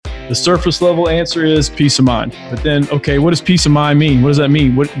The surface level answer is peace of mind. But then, okay, what does peace of mind mean? What does that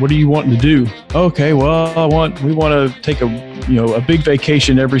mean? What are you wanting to do? Okay, well, we want to take a big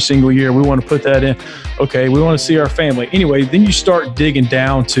vacation every single year. We want to put that in. Okay, we want to see our family. Anyway, then you start digging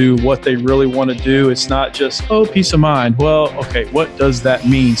down to what they really want to do. It's not just, peace of mind. Well, okay, what does that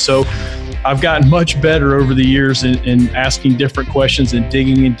mean? So I've gotten much better over the years in asking different questions and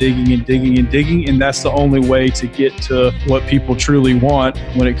digging. And that's the only way to get to what people truly want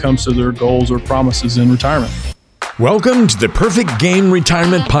when it comes to their goals or promises in retirement. Welcome to the Perfect Game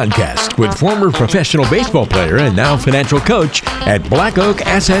Retirement Podcast with former professional baseball player and now financial coach at Black Oak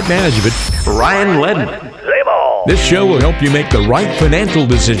Asset Management, Ryan Ledman. This show will help you make the right financial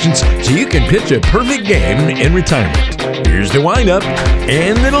decisions so you can pitch a perfect game in retirement. Here's the windup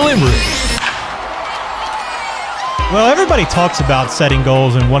and the delivery. Well, everybody talks about setting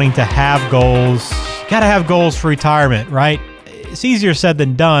goals and wanting to have goals. Got to have goals for retirement, right? It's easier said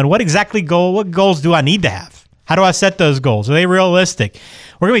than done. What goals do I need to have? How do I set those goals? Are they realistic?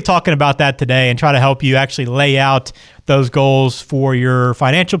 We're going to be talking about that today and try to help you actually lay out those goals for your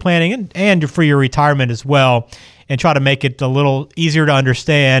financial planning and for your retirement as well, and try to make it a little easier to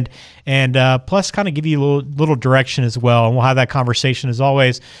understand, and plus kind of give you a little direction as well. And we'll have that conversation, as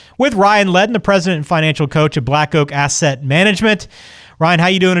always, with Ryan Ledman, the president and financial coach at Black Oak Asset Management. Ryan, how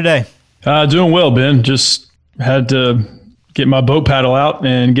you doing today? Doing well, Ben. Just had to get my boat paddle out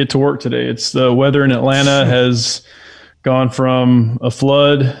and get to work today. It's the weather in Atlanta has gone from a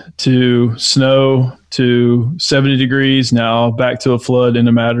flood to snow to 70 degrees, now back to a flood in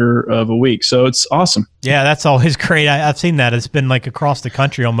a matter of a week. So it's awesome. Yeah, that's always great. I've seen that. It's been like across the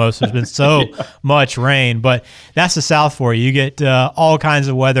country almost. There's been so much rain, but that's the South for you. You get all kinds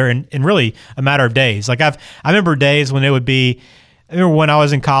of weather in really a matter of days. Like I remember days when it would be, I remember when I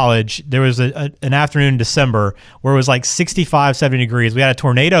was in college, there was an afternoon in December where it was like 65, 70 degrees. We had a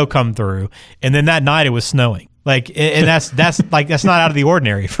tornado come through, and then that night it was snowing. Like, and that's not out of the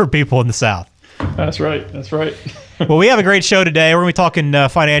ordinary for people in the South. That's right. Well, we have a great show today. We're going to be talking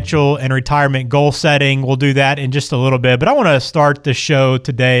financial and retirement goal setting. We'll do that in just a little bit. But I want to start the show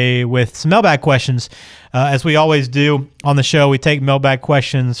today with some mailbag questions. As we always do on the show, we take mailbag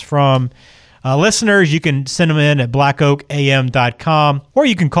questions from listeners. You can send them in at blackoakam.com, or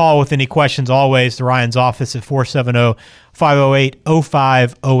you can call with any questions always to Ryan's office at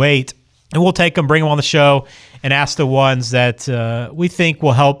 470-508-0508. And we'll take them, bring them on the show, and ask the ones that we think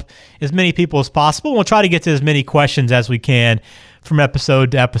will help as many people as possible. We'll try to get to as many questions as we can from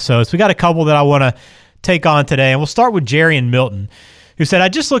episode to episode. So we got a couple that I want to take on today. And we'll start with Jerry in Milton, who said, I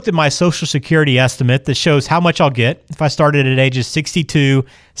just looked at my Social Security estimate that shows how much I'll get if I started at ages 62,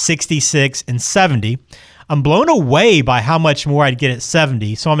 66, and 70. I'm blown away by how much more I'd get at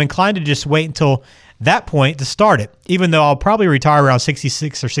 70, so I'm inclined to just wait until that point to start it, even though I'll probably retire around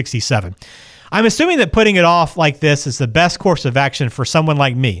 66 or 67. I'm assuming that putting it off like this is the best course of action for someone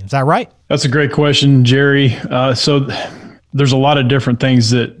like me. Is that right? That's a great question, Jerry. So there's a lot of different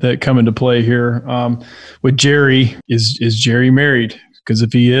things that come into play here. With Jerry, is Jerry married? Because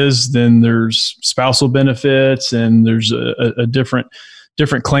if he is, then there's spousal benefits and there's a different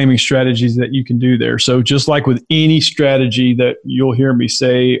claiming strategies that you can do there. So just like with any strategy that you'll hear me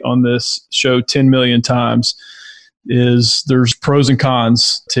say on this show 10 million times, is there's pros and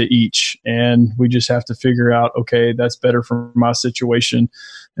cons to each. And we just have to figure out, okay, that's better for my situation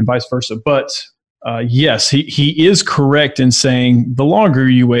and vice versa. But yes, he is correct in saying the longer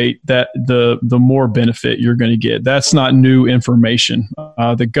you wait, that the more benefit you're going to get. That's not new information.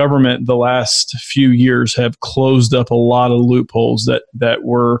 The government the last few years have closed up a lot of loopholes that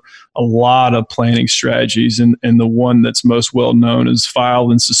were a lot of planning strategies. And the one that's most well known is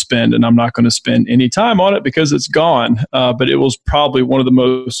file and suspend. And I'm not going to spend any time on it because it's gone. But it was probably one of the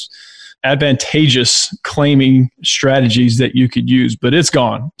most advantageous claiming strategies that you could use, but it's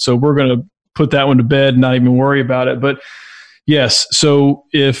gone. So we're going to put that one to bed and not even worry about it. But yes, so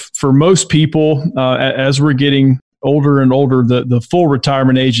if for most people, as we're getting older and older, the full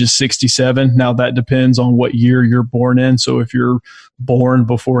retirement age is 67. Now that depends on what year you're born in. So if you're born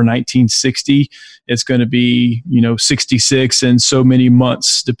before 1960, it's going to be, 66 and so many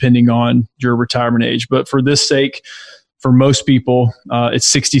months depending on your retirement age. But for this sake, for most people, it's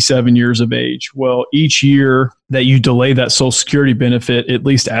 67 years of age. Well, each year that you delay that Social Security benefit, at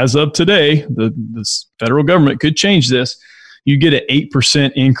least as of today, the federal government could change this, you get an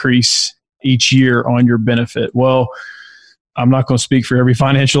 8% increase each year on your benefit. Well, I'm not going to speak for every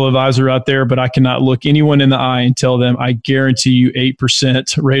financial advisor out there, but I cannot look anyone in the eye and tell them, I guarantee you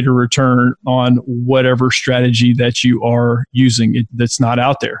 8% rate of return on whatever strategy that you are using. That's not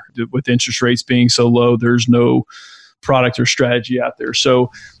out there. With interest rates being so low, there's no product or strategy out there.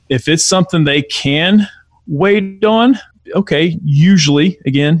 So If it's something they can wait on, okay, usually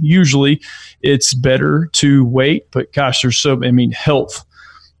it's better to wait. But gosh, health,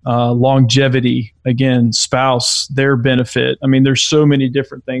 longevity, again, spouse, their benefit. I mean, there's so many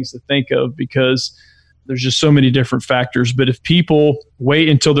different things to think of because there's just so many different factors. But if people wait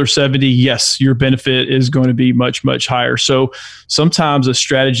until they're 70, yes, your benefit is going to be much, much higher. So sometimes a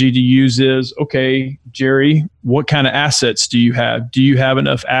strategy to use is, okay, Jerry, what kind of assets do you have? Do you have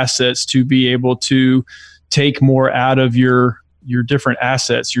enough assets to be able to take more out of your different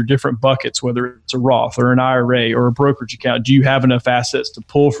assets, your different buckets, whether it's a Roth or an IRA or a brokerage account? Do you have enough assets to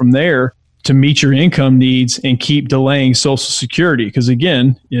pull from there to meet your income needs and keep delaying Social Security? Because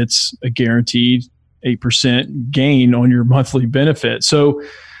again, it's a guaranteed 8% gain on your monthly benefit. So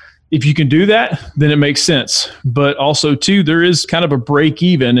if you can do that, then it makes sense. But also too, there is kind of a break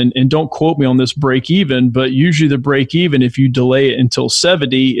even, and don't quote me on this break even, but usually the break even, if you delay it until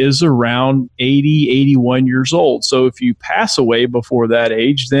 70, is around 80, 81 years old. So if you pass away before that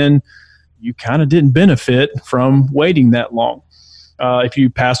age, then you kind of didn't benefit from waiting that long. If you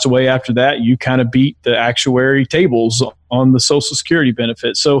passed away after that, you kind of beat the actuary tables on the Social Security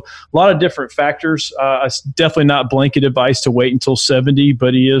benefit. So a lot of different factors. It's definitely not blanket advice to wait until 70,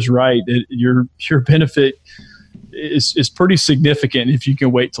 but he is right. Your benefit is pretty significant if you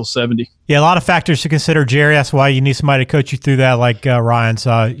can wait till 70. Yeah, a lot of factors to consider, Jerry. That's why you need somebody to coach you through that, like Ryan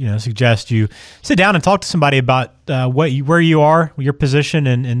suggest you sit down and talk to somebody about where you are, your position,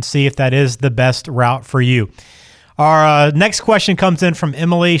 and see if that is the best route for you. Our next question comes in from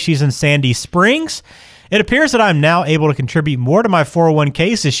Emily. She's in Sandy Springs. It appears that I'm now able to contribute more to my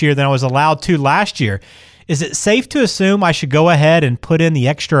 401ks this year than I was allowed to last year. Is it safe to assume I should go ahead and put in the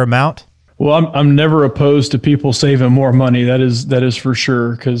extra amount? Well, I'm never opposed to people saving more money. That is for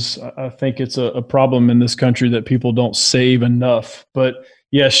sure, because I think it's a problem in this country that people don't save enough. But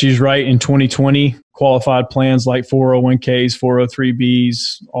yes, she's right. In 2020, qualified plans like 401ks,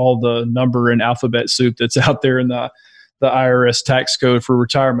 403bs, all the number and alphabet soup that's out there in the IRS tax code for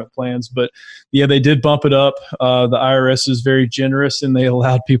retirement plans. But yeah, they did bump it up. The IRS is very generous, and they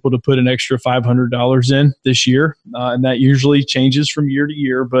allowed people to put an extra $500 in this year. And that usually changes from year to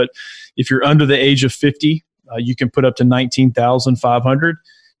year. But if you're under the age of 50, you can put up to $19,500.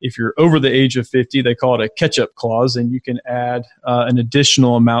 If you're over the age of 50, they call it a catch-up clause, and you can add an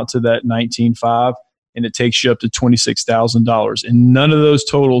additional amount to that $19,500, and it takes you up to $26,000. And none of those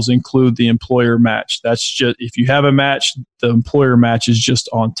totals include the employer match. That's just, if you have a match, the employer match is just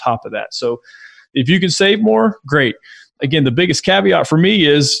on top of that. So if you can save more, great. Again, the biggest caveat for me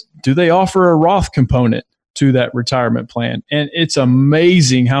is, do they offer a Roth component to that retirement plan? And it's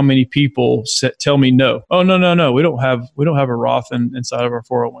amazing how many people tell me no. Oh, no. We don't have a Roth inside of our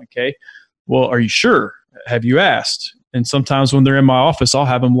 401k. Well, are you sure? Have you asked? And sometimes when they're in my office, I'll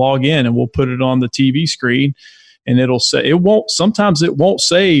have them log in and we'll put it on the TV screen, and sometimes it won't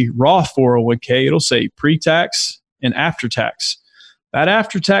say Roth 401k. It'll say pre-tax and after-tax. That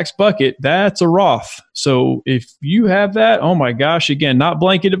after-tax bucket, that's a Roth. So if you have that, oh my gosh, again, not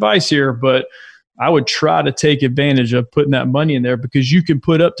blanket advice here, but I would try to take advantage of putting that money in there, because you can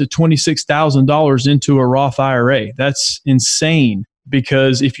put up to $26,000 into a Roth IRA. That's insane,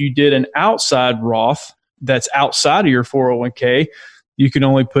 because if you did an outside Roth that's outside of your 401k, you can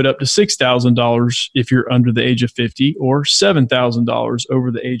only put up to $6,000 if you're under the age of 50, or $7,000 over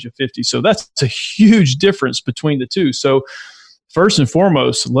the age of 50. So that's a huge difference between the two. So first and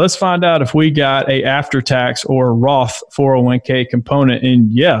foremost, let's find out if we got a after-tax or a Roth 401k component,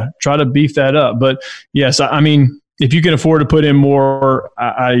 and try to beef that up. But yes, I mean, if you can afford to put in more,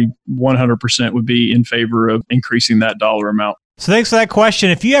 I 100% would be in favor of increasing that dollar amount. So thanks for that question.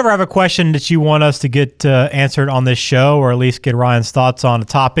 If you ever have a question that you want us to get answered on this show, or at least get Ryan's thoughts on a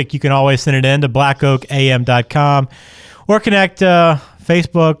topic, you can always send it in to blackoakam.com, or connect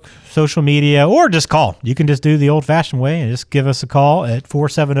Facebook, social media, or just call. You can just do the old-fashioned way and just give us a call at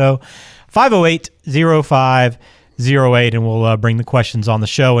 470-508-0508, and we'll bring the questions on the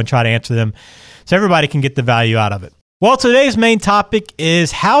show and try to answer them so everybody can get the value out of it. Well, today's main topic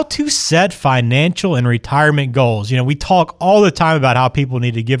is how to set financial and retirement goals. We talk all the time about how people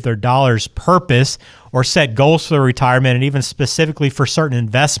need to give their dollars purpose or set goals for their retirement, and even specifically for certain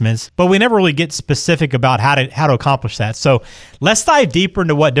investments, but we never really get specific about how to accomplish that. So let's dive deeper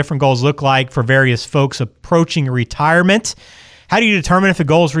into what different goals look like for various folks approaching retirement. How do you determine if a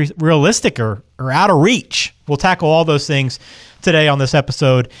goal is realistic or out of reach? We'll tackle all those things today on this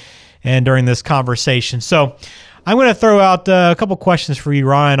episode and during this conversation. So I'm going to throw out a couple questions for you,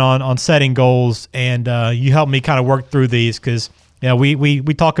 Ryan, on setting goals, and you help me kind of work through these, because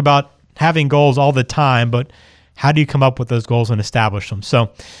we talk about having goals all the time, but How do you come up with those goals and establish them? So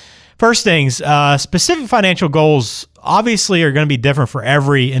first things, specific financial goals obviously are going to be different for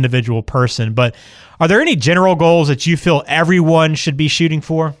every individual person, but are there any general goals that you feel everyone should be shooting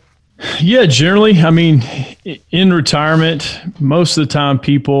for? Yeah, generally, I mean, in retirement, most of the time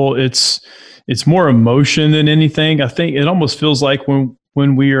people, it's more emotion than anything. I think it almost feels like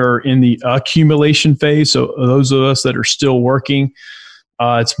when we are in the accumulation phase, so those of us that are still working,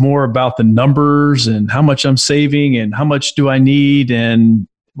 it's more about the numbers and how much I'm saving and how much do I need and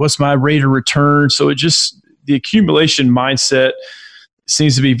what's my rate of return. So the accumulation mindset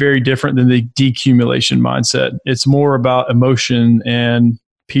seems to be very different than the decumulation mindset. It's more about emotion and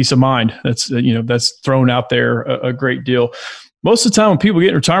peace of mind. That's thrown out there a great deal. Most of the time when people get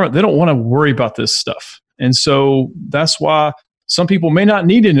in retirement, they don't want to worry about this stuff. And so that's why some people may not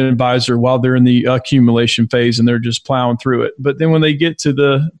need an advisor while they're in the accumulation phase and they're just plowing through it. But then when they get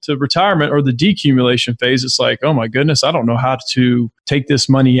to retirement or the decumulation phase, it's like, oh my goodness, I don't know how to take this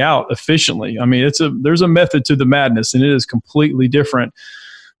money out efficiently. I mean, there's a method to the madness, and it is completely different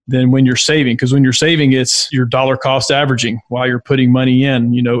than when you're saving. Because when you're saving, it's your dollar cost averaging while you're putting money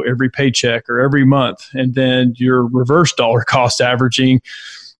in, every paycheck or every month. And then your reverse dollar cost averaging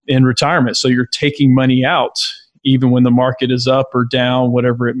in retirement. So you're taking money out even when the market is up or down,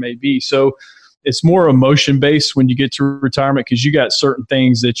 whatever it may be. So it's more emotion based when you get to retirement, because you got certain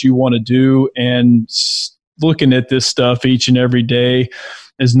things that you want to do, and looking at this stuff each and every day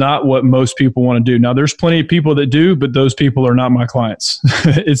is not what most people want to do. Now, there's plenty of people that do, but those people are not my clients.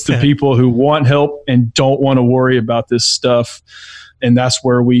 It's the people who want help and don't want to worry about this stuff. And that's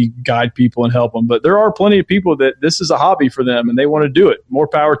where we guide people and help them. But there are plenty of people that this is a hobby for them and they want to do it. More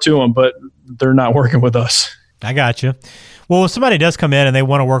power to them, but they're not working with us. I got you. Well, if somebody does come in and they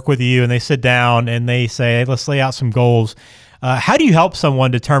want to work with you and they sit down and they say, hey, let's lay out some goals, how do you help someone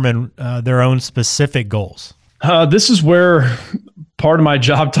determine their own specific goals? This is where part of my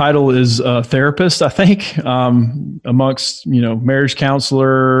job title is therapist, I think, amongst, marriage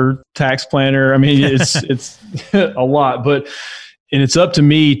counselor, tax planner. I mean, it's a lot, and it's up to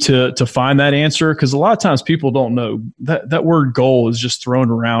me to find that answer, because a lot of times people don't know that word goal is just thrown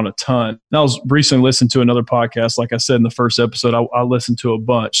around a ton. And I was recently listening to another podcast. Like I said in the first episode, I listened to a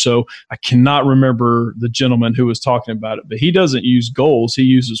bunch. So I cannot remember the gentleman who was talking about it, but he doesn't use goals. He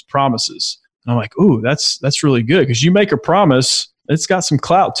uses promises. And I'm like, ooh, that's really good, because you make a promise, it's got some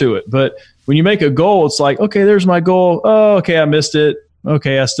clout to it. But when you make a goal, it's like, okay, there's my goal. Oh, okay, I missed it.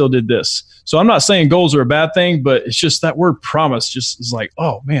 Okay, I still did this. So I'm not saying goals are a bad thing, but it's just that word promise just is like,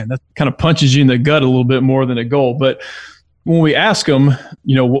 oh man, that kind of punches you in the gut a little bit more than a goal. But when we ask them,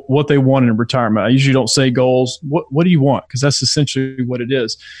 what they want in retirement, I usually don't say goals. What do you want? Because that's essentially what it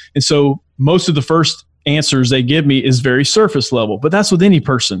is. And so most of the first answers they give me is very surface level, but that's with any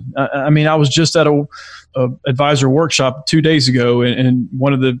person. I mean, I was just at a advisor workshop 2 days ago, and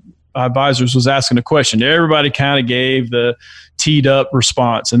one of the advisors was asking a question. Everybody kind of gave the teed up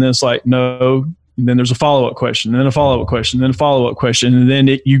response, and then it's like, no. And then there's a follow-up question, and then a follow-up question, and then a follow-up question. And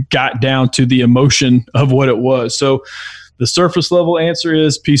then you got down to the emotion of what it was. So the surface level answer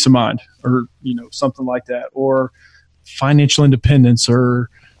is peace of mind, or, something like that, or financial independence, or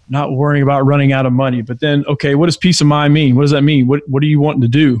not worrying about running out of money. But then, okay, what does peace of mind mean? What does that mean? What are you wanting to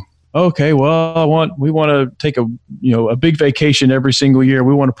do? Okay, well, we want to take a big vacation every single year.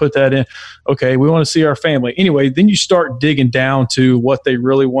 We want to put that in. Okay, we want to see our family. Anyway, then you start digging down to what they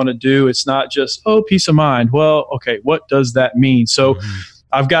really want to do. It's not just, peace of mind. Well, okay, what does that mean? So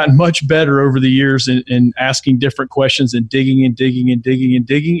I've gotten much better over the years in asking different questions and digging and digging and digging and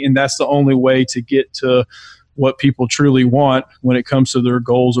digging. And that's the only way to get to what people truly want when it comes to their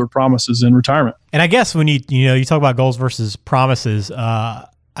goals or promises in retirement. And I guess when you talk about goals versus promises,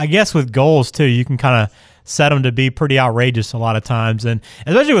 I guess with goals too, you can kind of set them to be pretty outrageous a lot of times. And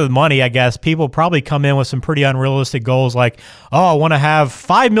especially with money, I guess people probably come in with some pretty unrealistic goals like, I want to have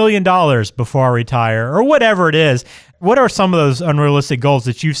 $5 million before I retire, or whatever it is. What are some of those unrealistic goals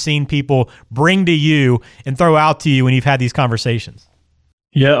that you've seen people bring to you and throw out to you when you've had these conversations?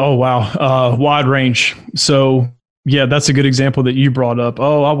 Yeah. Oh, wow. Wide range. So yeah, that's a good example that you brought up.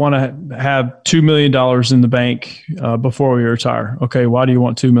 I want to have $2 million in the bank before we retire. Okay, why do you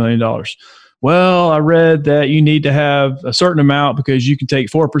want $2 million? Well, I read that you need to have a certain amount because you can take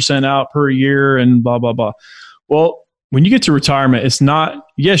 4% out per year and blah, blah, blah. Well, when you get to retirement, it's not,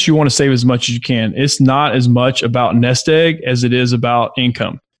 yes, you want to save as much as you can. It's not as much about nest egg as it is about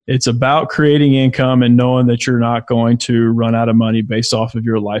income. It's about creating income and knowing that you're not going to run out of money based off of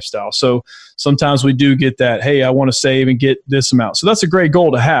your lifestyle. So sometimes we do get that, hey, I want to save and get this amount. So that's a great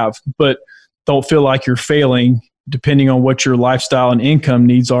goal to have, but don't feel like you're failing depending on what your lifestyle and income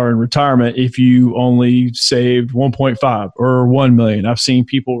needs are in retirement, if you only saved 1.5 or 1 million. I've seen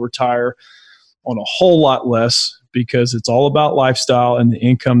people retire on a whole lot less because it's all about lifestyle and the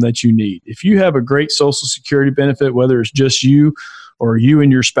income that you need. If you have a great Social Security benefit, whether it's just you or you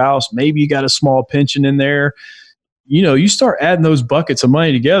and your spouse, maybe you got a small pension in there, you start adding those buckets of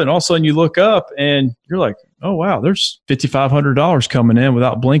money together, and all of a sudden you look up and you're like, oh, wow, there's $5,500 coming in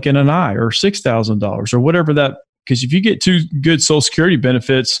without blinking an eye, or $6,000 or whatever that. Because if you get two good Social Security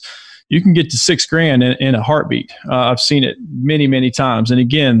benefits, you can get to $6,000 in a heartbeat. I've seen it many, many times. And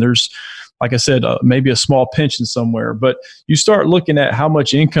again, there's, like I said, maybe a small pension somewhere, but you start looking at how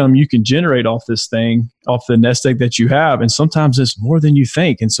much income you can generate off this thing, off the nest egg that you have. And sometimes it's more than you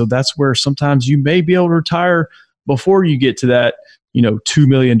think. And so that's where sometimes you may be able to retire before you get to that, $2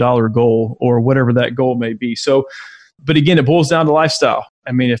 million goal or whatever that goal may be. So, but again, it boils down to lifestyle.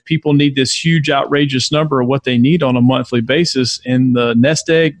 I mean, if people need this huge, outrageous number of what they need on a monthly basis and the nest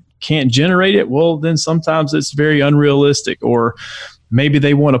egg can't generate it, well, then sometimes it's very unrealistic, or maybe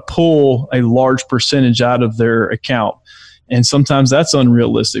they want to pull a large percentage out of their account. And sometimes that's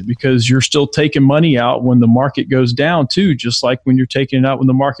unrealistic because you're still taking money out when the market goes down too, just like when you're taking it out when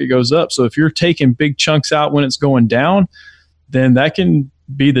the market goes up. So if you're taking big chunks out when it's going down, then that can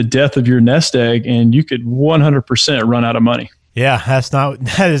be the death of your nest egg, and you could 100% run out of money. Yeah,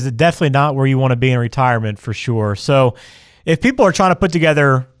 that is definitely not where you want to be in retirement for sure. So if people are trying to put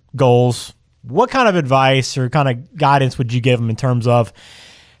together goals, what kind of advice or kind of guidance would you give them in terms of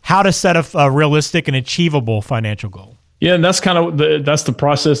how to set a realistic and achievable financial goal? Yeah, and that's kind of that's the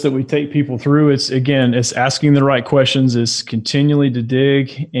process that we take people through. It's asking the right questions, it's continually to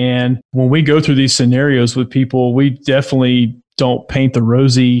dig. And when we go through these scenarios with people, we definitely don't paint the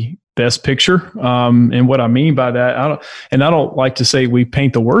rosy best picture. And what I mean by that, I don't like to say we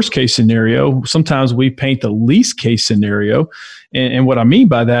paint the worst case scenario. Sometimes we paint the least case scenario. And what I mean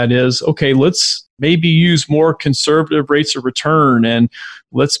by that is, okay, let's maybe use more conservative rates of return, and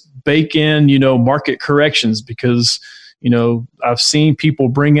let's bake in, market corrections, because, I've seen people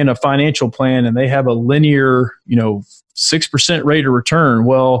bring in a financial plan and they have a linear, 6% rate of return.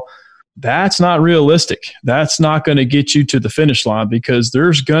 Well, that's not realistic. That's not going to get you to the finish line, because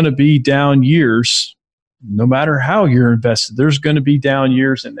there's going to be down years, no matter how you're invested. There's going to be down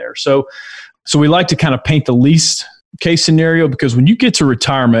years in there. So we like to kind of paint the least case scenario, because when you get to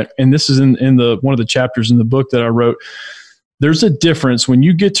retirement, and this is in one of the chapters in the book that I wrote, there's a difference. When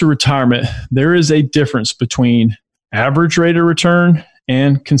you get to retirement, there is a difference between average rate of return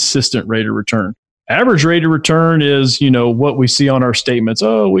and consistent rate of return. Average rate of return is, what we see on our statements.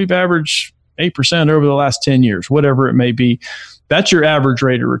 Oh, we've averaged 8% over the last 10 years, whatever it may be. That's your average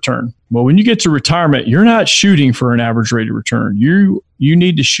rate of return. Well, when you get to retirement, you're not shooting for an average rate of return. You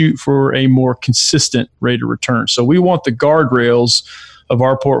need to shoot for a more consistent rate of return. So we want the guardrails of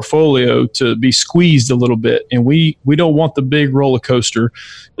our portfolio to be squeezed a little bit. And we don't want the big roller coaster.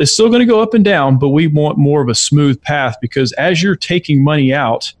 It's still going to go up and down, but we want more of a smooth path, because as you're taking money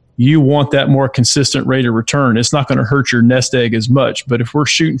out, you want that more consistent rate of return. It's not going to hurt your nest egg as much. But if we're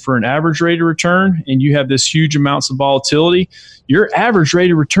shooting for an average rate of return and you have this huge amounts of volatility, your average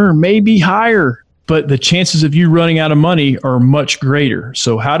rate of return may be higher, but the chances of you running out of money are much greater.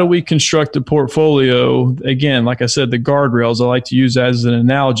 So how do we construct a portfolio? Again, like I said, the guardrails, I like to use as an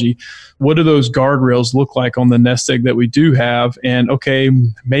analogy. What do those guardrails look like on the nest egg that we do have? And okay,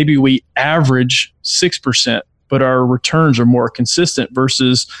 maybe we average 6%, but our returns are more consistent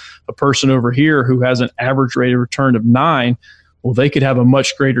versus a person over here who has an average rate of return of 9. Well, they could have a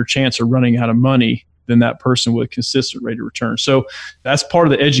much greater chance of running out of money than that person with a consistent rate of return. So that's part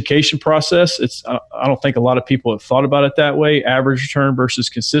of the education process. I don't think a lot of people have thought about it that way, average return versus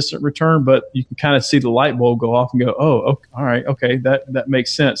consistent return, but you can kind of see the light bulb go off and go, oh, okay, all right, okay, that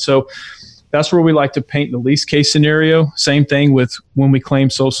makes sense. So that's where we like to paint the least case scenario. Same thing with when we claim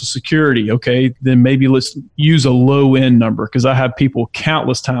Social Security. Okay, then maybe let's use a low end number, because I have people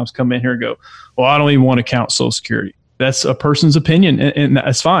countless times come in here and go, well, I don't even want to count Social Security. That's a person's opinion, and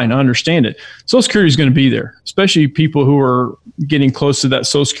that's fine. I understand it. Social Security is going to be there, especially people who are getting close to that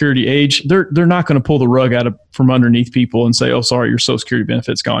Social Security age. They're not going to pull the rug out from underneath people and say, oh, sorry, your Social Security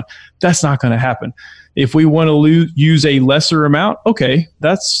benefit's gone. That's not going to happen. If we want to use a lesser amount, okay,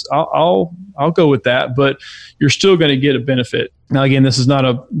 I'll go with that, but you're still going to get a benefit. Now, again, this is not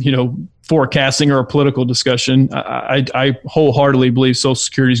a forecasting or a political discussion. I wholeheartedly believe Social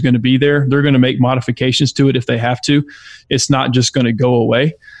Security is going to be there. They're going to make modifications to it if they have to. It's not just going to go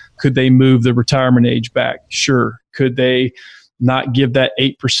away. Could they move the retirement age back? Sure. Could they not give that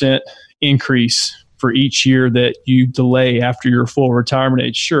 8% increase for each year that you delay after your full retirement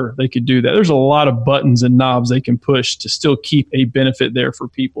age. Sure, they could do that. There's a lot of buttons and knobs they can push to still keep a benefit there for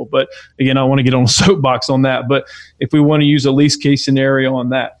people. But again, I want to get on a soapbox on that. But if we want to use a least case scenario on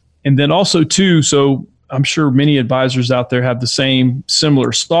that. And then also too, so I'm sure many advisors out there have the same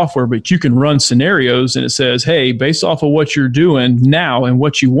similar software, but you can run scenarios and it says, hey, based off of what you're doing now and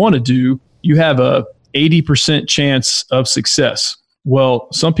what you want to do, you have a 80% chance of success. Well,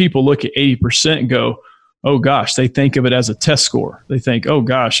 some people look at 80% and go, oh gosh, they think of it as a test score. They think, oh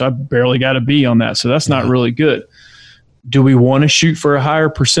gosh, I barely got a B on that. So that's not really good. Do we want to shoot for a higher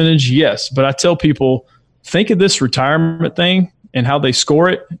percentage? Yes. But I tell people, think of this retirement thing and how they score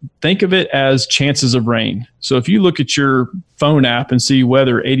it. Think of it as chances of rain. So if you look at your phone app and see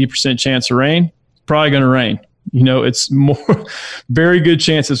weather, 80% chance of rain, it's probably going to rain. It's more very good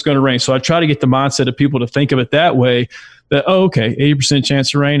chance it's going to rain. So I try to get the mindset of people to think of it that way, that, oh, okay, 80%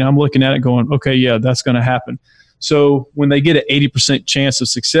 chance of rain. I'm looking at it going, okay, yeah, that's going to happen. So when they get an 80% chance of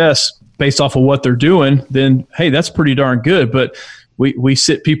success based off of what they're doing, then, hey, that's pretty darn good. But we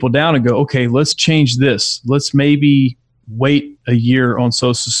sit people down and go, okay, let's change this. Let's maybe wait a year on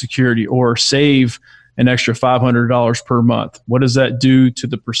Social Security or save an extra $500 per month. What does that do to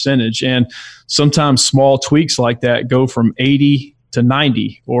the percentage? And sometimes small tweaks like that go from 80 to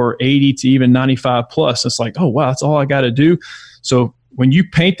 90 or 80 to even 95 plus. It's like, oh, wow, that's all I got to do. So when you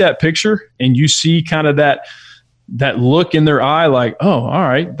paint that picture and you see kind of that look in their eye, like, oh, all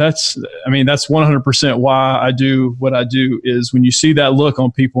right, that's 100% why I do what I do, is when you see that look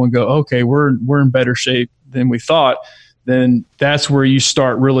on people and go, okay, we're in better shape than we thought, then that's where you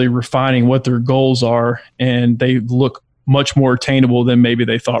start really refining what their goals are, and they look much more attainable than maybe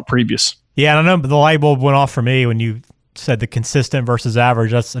they thought previous. Yeah, and I know the light bulb went off for me when you said the consistent versus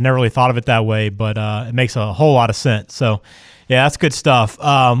average. I never really thought of it that way, but it makes a whole lot of sense. So, yeah, that's good stuff.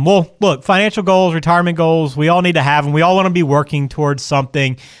 Well, look, financial goals, retirement goals, we all need to have them. We all want to be working towards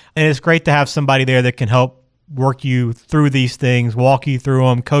something, and it's great to have somebody there that can help work you through these things, walk you through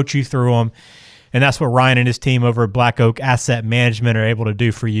them, coach you through them. And that's what Ryan and his team over at Black Oak Asset Management are able to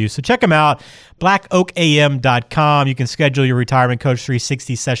do for you. So check them out, blackoakam.com. You can schedule your Retirement Coach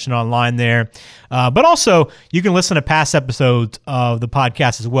 360 session online there. But also, you can listen to past episodes of the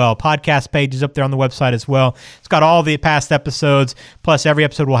podcast as well. Podcast page is up there on the website as well. It's got all the past episodes, plus every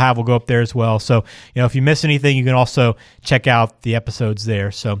episode we'll have will go up there as well. So, if you miss anything, you can also check out the episodes there.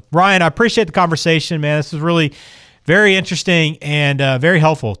 So, Ryan, I appreciate the conversation, man. This was really very interesting and very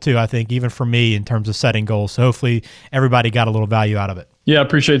helpful too, I think, even for me in terms of setting goals. So hopefully everybody got a little value out of it. Yeah, I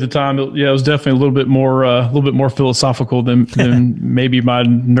appreciate the time. Yeah, it was definitely a little bit more philosophical than maybe my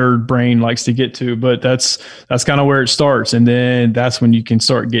nerd brain likes to get to. But that's kind of where it starts, and then that's when you can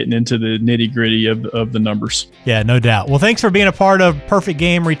start getting into the nitty gritty of the numbers. Yeah, no doubt. Well, thanks for being a part of Perfect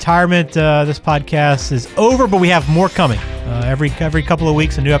Game Retirement. This podcast is over, but we have more coming. Every couple of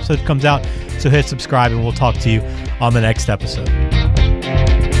weeks, a new episode comes out. So hit subscribe, and we'll talk to you on the next episode.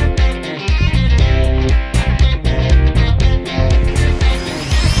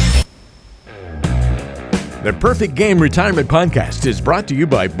 The Perfect Game Retirement Podcast is brought to you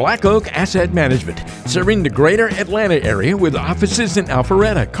by Black Oak Asset Management, serving the greater Atlanta area with offices in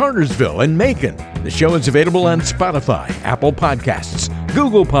Alpharetta, Cartersville, and Macon. The show is available on Spotify, Apple Podcasts,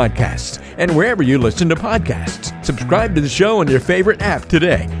 Google Podcasts, and wherever you listen to podcasts. Subscribe to the show on your favorite app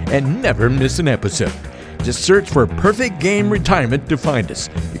today and never miss an episode. Just search for Perfect Game Retirement to find us.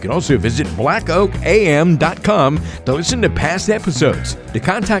 You can also visit blackoakam.com to listen to past episodes, to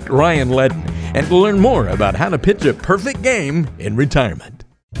contact Ryan Ledden, and to learn more about how to pitch a perfect game in retirement.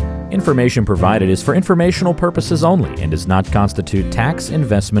 Information provided is for informational purposes only and does not constitute tax,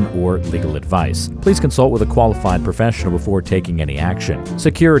 investment, or legal advice. Please consult with a qualified professional before taking any action.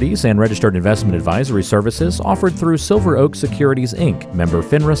 Securities and registered investment advisory services offered through Silver Oak Securities, Inc., member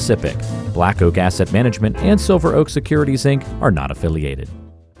FINRA SIPC. Black Oak Asset Management and Silver Oak Securities, Inc. are not affiliated.